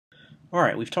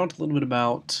Alright, we've talked a little bit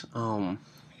about kind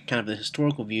of the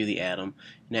historical view of the atom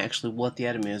and actually what the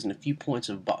atom is and a few points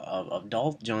of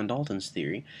John Dalton's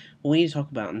theory. What we need to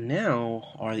talk about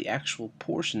now are the actual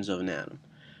portions of an atom.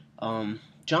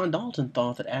 John Dalton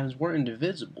thought that atoms were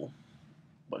indivisible,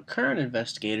 but current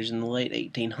investigators in the late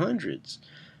 1800s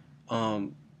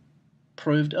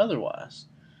proved otherwise.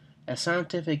 As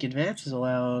scientific advances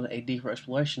allowed a deeper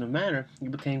exploration of matter,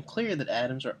 it became clear that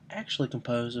atoms are actually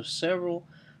composed of several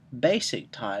basic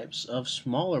types of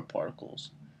smaller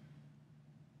particles.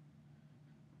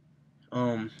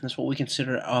 That's what we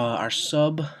consider our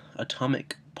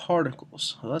subatomic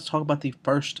particles. So let's talk about the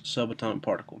first subatomic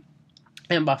particle.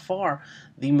 And by far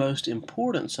the most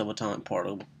important subatomic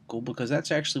particle, because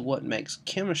that's actually what makes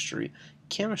chemistry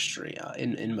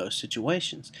in most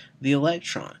situations. The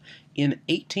electron. In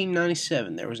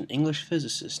 1897, there was an English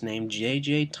physicist named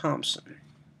J.J. Thomson.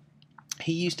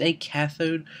 He used a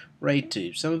cathode ray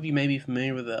tube. Some of you may be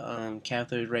familiar with a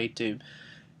cathode ray tube.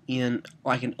 In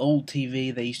like an old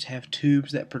TV, they used to have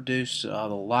tubes that produce the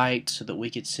light so that we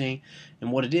could see.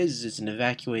 And what it is it's an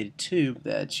evacuated tube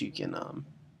that you can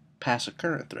pass a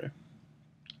current through.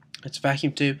 It's a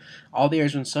vacuum tube. All the air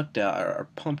has been sucked out or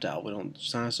pumped out.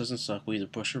 Science doesn't suck. We either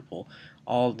push or pull.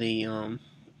 All the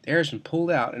air has been pulled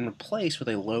out and replaced with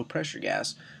a low pressure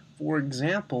gas. For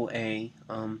example,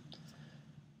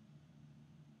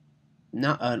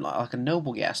 not like a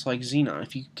noble gas like xenon.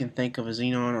 If you can think of a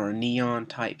xenon or a neon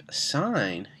type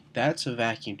sign, that's a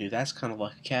vacuum tube. That's kind of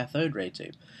like a cathode ray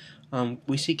tube.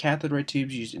 We see cathode ray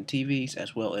tubes used in TVs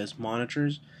as well as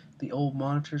monitors. The old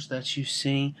monitors that you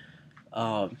see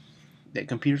that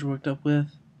computers worked up with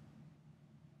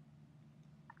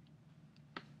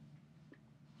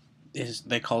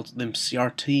they called them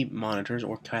CRT monitors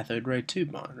or cathode ray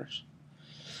tube monitors.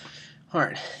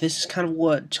 Alright, this is kind of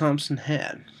what Thomson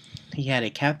had. He had a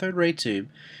cathode ray tube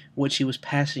which he was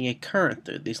passing a current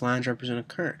through. These lines represent a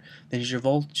current. This is your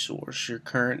voltage source. Your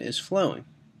current is flowing.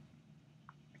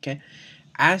 Okay.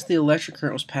 As the electric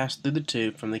current was passed through the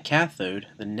tube from the cathode,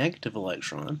 the negative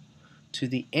electron, to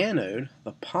the anode,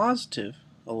 the positive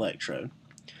electrode,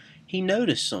 he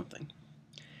noticed something.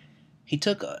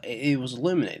 It was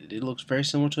illuminated. It looks very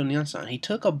similar to a neon sign. He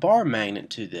took a bar magnet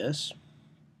to this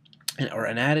and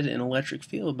added an electric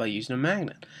field by using a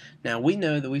magnet. Now we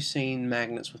know that we've seen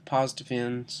magnets with positive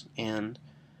ends and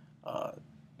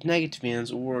negative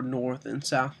ends, or north and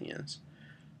south ends.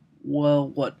 Well,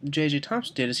 what J.J.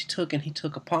 Thomson did is he took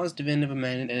a positive end of a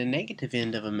magnet and a negative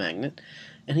end of a magnet,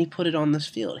 and he put it on this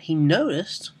field. He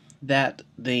noticed that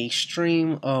the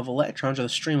stream of electrons, or the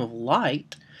stream of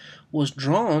light, was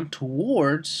drawn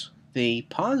towards the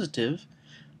positive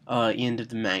end of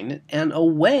the magnet and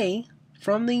away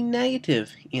from the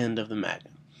negative end of the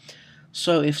magnet.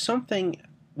 So if something,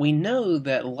 we know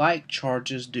that like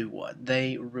charges do what?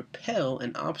 They repel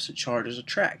and opposite charges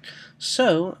attract.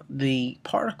 So the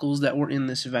particles that were in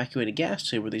this evacuated gas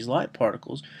tube, or these light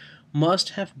particles,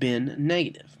 must have been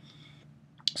negative.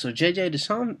 So J.J.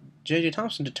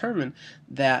 Thomson determined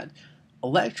that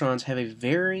electrons have a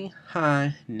very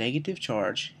high negative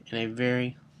charge and a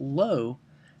very low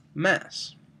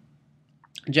mass.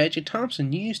 J.J.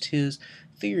 Thomson used his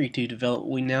theory to develop what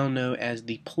we now know as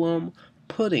the plum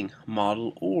pudding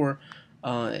model, or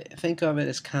think of it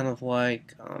as kind of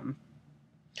like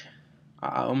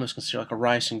I almost consider like a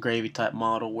rice and gravy type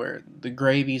model, where the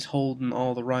gravy is holding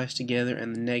all the rice together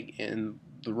and the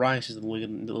rice is the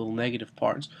little negative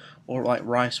parts, or like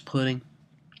rice pudding.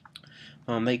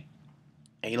 They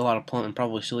ate a lot of plum and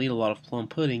probably still eat a lot of plum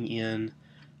pudding in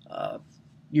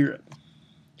Europe.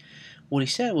 What he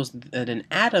said was that an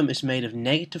atom is made of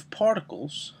negative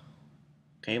particles,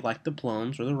 okay, like the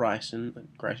plums or the rice and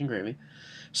gravy,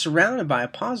 surrounded by a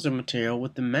positive material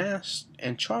with the mass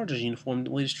and charges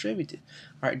uniformly distributed.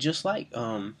 All right, just like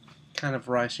kind of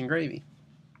rice and gravy.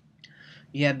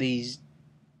 You had these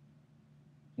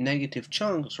negative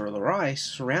chunks, or the rice,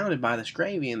 surrounded by this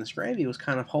gravy, and this gravy was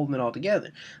kind of holding it all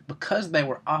together. Because they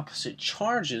were opposite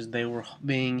charges, they were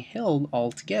being held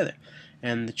all together,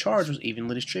 and the charge was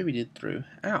evenly distributed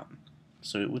throughout,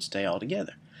 so it would stay all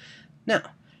together.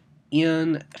 Now,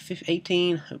 in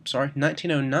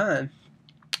 1909,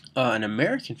 an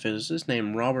American physicist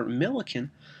named Robert Millikan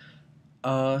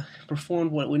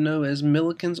performed what we know as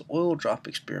Millikan's oil drop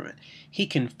experiment. He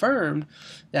confirmed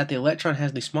that the electron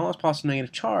has the smallest possible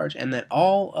negative charge, and that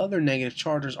all other negative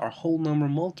charges are whole number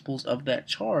multiples of that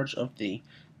charge of the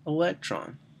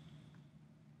electron.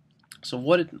 So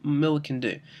what did Millikan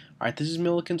do? Alright, this is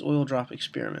Millikan's oil drop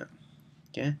experiment.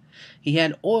 Okay, he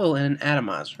had oil in an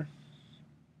atomizer.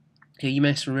 Okay, you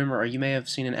may remember, or you may have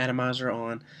seen an atomizer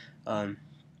on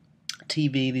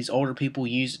TV, these older people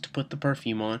use it to put the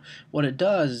perfume on. What it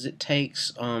does is it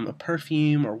takes a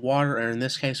perfume or water, or in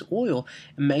this case oil,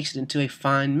 and makes it into a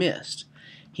fine mist.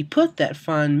 He put that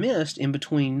fine mist in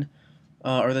between,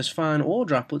 or those fine oil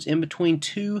droplets in between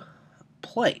two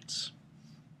plates.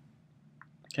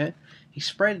 Okay, he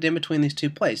sprayed it in between these two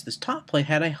plates. This top plate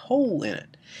had a hole in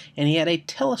it, and he had a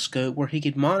telescope where he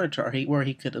could monitor, where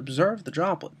he could observe the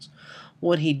droplets.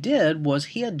 What he did was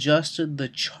he adjusted the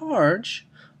charge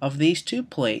of these two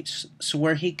plates so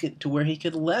where he could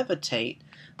levitate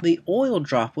the oil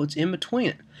droplets in between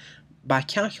it. By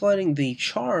calculating the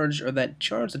charge, or that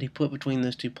charge that he put between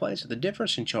those two plates, or the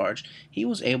difference in charge, he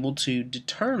was able to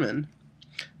determine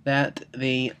that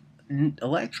the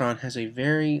electron has a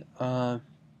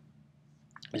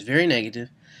is very negative,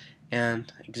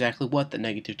 and exactly what the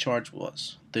negative charge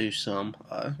was through some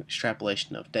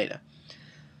extrapolation of data.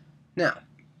 Now,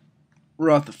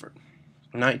 Rutherford,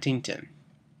 1910.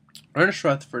 Ernest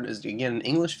Rutherford is again an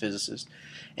English physicist,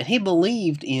 and he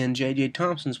believed in J.J.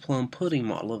 Thomson's plum pudding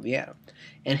model of the atom,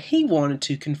 and he wanted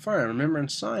to confirm. Remember, in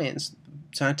science,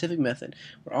 scientific method,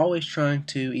 we're always trying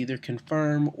to either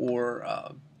confirm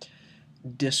or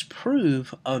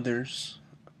disprove others'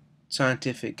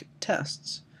 scientific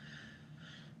tests.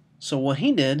 So what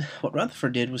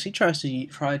Rutherford did, was he tried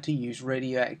to use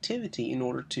radioactivity in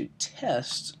order to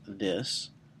test this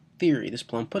theory, this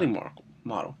plum pudding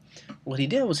model. What he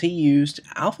did was he used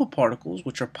alpha particles,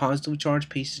 which are positively charged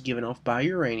pieces given off by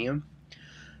uranium,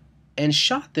 and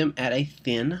shot them at a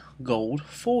thin gold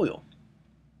foil.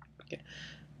 Okay.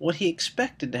 What he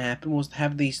expected to happen was to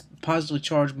have these positively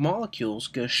charged molecules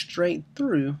go straight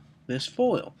through this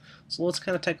foil. So let's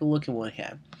kind of take a look at what he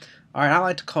had. Alright, I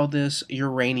like to call this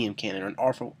uranium cannon,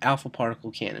 or an alpha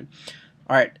particle cannon.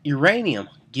 Alright, uranium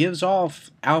gives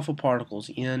off alpha particles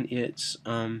in its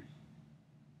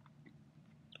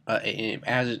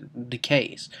as it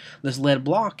decays. This lead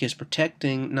block is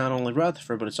protecting not only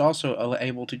Rutherford, but it's also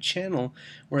able to channel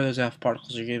where those alpha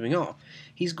particles are giving off.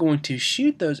 He's going to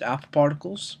shoot those alpha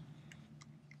particles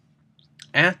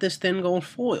at this thin gold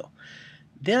foil.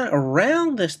 Then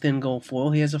around this thin gold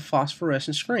foil, he has a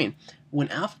phosphorescent screen. When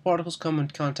alpha particles come in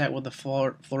contact with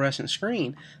the fluorescent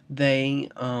screen, they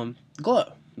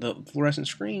glow. The fluorescent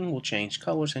screen will change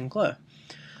colors and glow.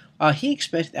 He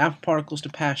expected alpha particles to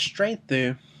pass straight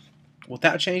through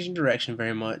without changing direction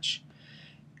very much,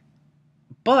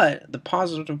 but the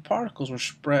positive particles were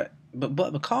spread.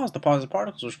 But because the positive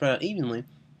particles were spread out evenly,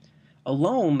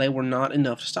 alone they were not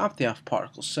enough to stop the alpha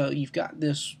particles. So you've got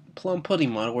this plum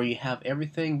pudding model where you have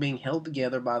everything being held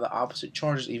together by the opposite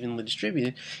charges evenly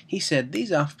distributed. He said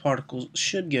these alpha particles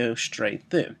should go straight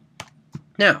through.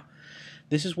 Now,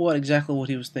 this is exactly what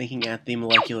he was thinking at the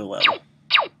molecular level.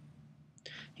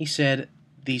 He said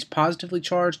these positively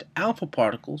charged alpha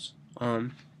particles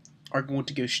are going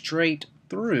to go straight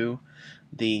through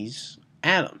these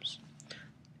atoms.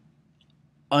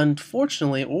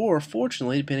 Unfortunately, or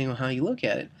fortunately, depending on how you look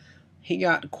at it, he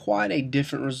got quite a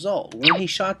different result. When he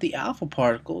shot the alpha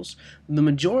particles, the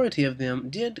majority of them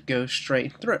did go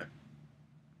straight through.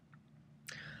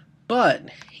 But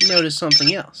he noticed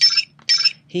something else.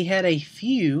 He had a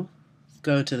few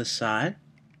go to the side,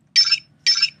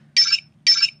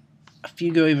 a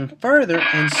few go even further,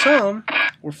 and some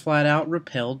were flat out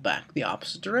repelled back the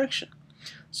opposite direction.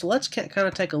 So let's kind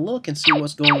of take a look and see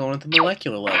what's going on at the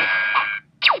molecular level.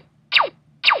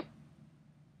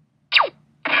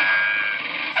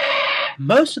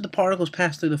 Most of the particles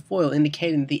pass through the foil,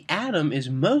 indicating the atom is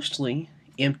mostly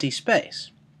empty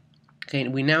space. Okay,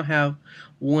 we now have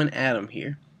one atom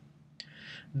here.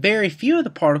 Very few of the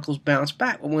particles bounced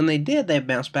back, but when they did, they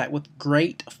bounced back with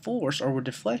great force, or were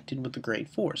deflected with a great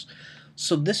force.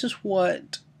 So this is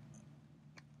what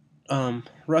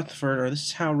this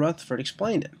is how Rutherford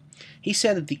explained it. He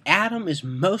said that the atom is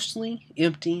mostly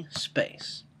empty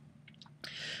space.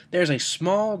 There's a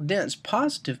small, dense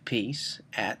positive piece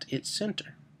at its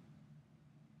center,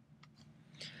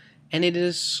 and it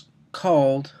is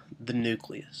called the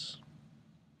nucleus.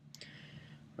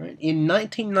 Right? In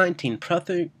 1919,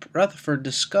 Rutherford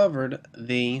discovered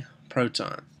the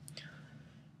proton.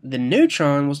 The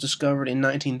neutron was discovered in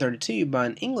 1932 by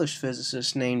an English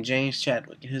physicist named James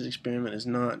Chadwick. His experiment is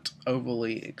not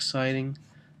overly exciting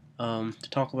to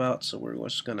talk about, so we're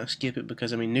just going to skip it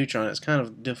because, neutron, it's kind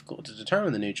of difficult to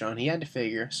determine the neutron. He had to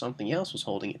figure something else was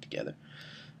holding it together,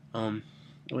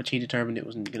 which he determined it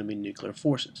was going to be nuclear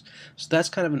forces. So that's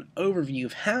kind of an overview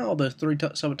of how those three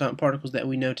subatomic particles that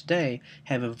we know today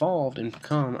have evolved and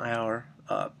become our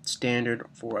standard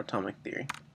for atomic theory.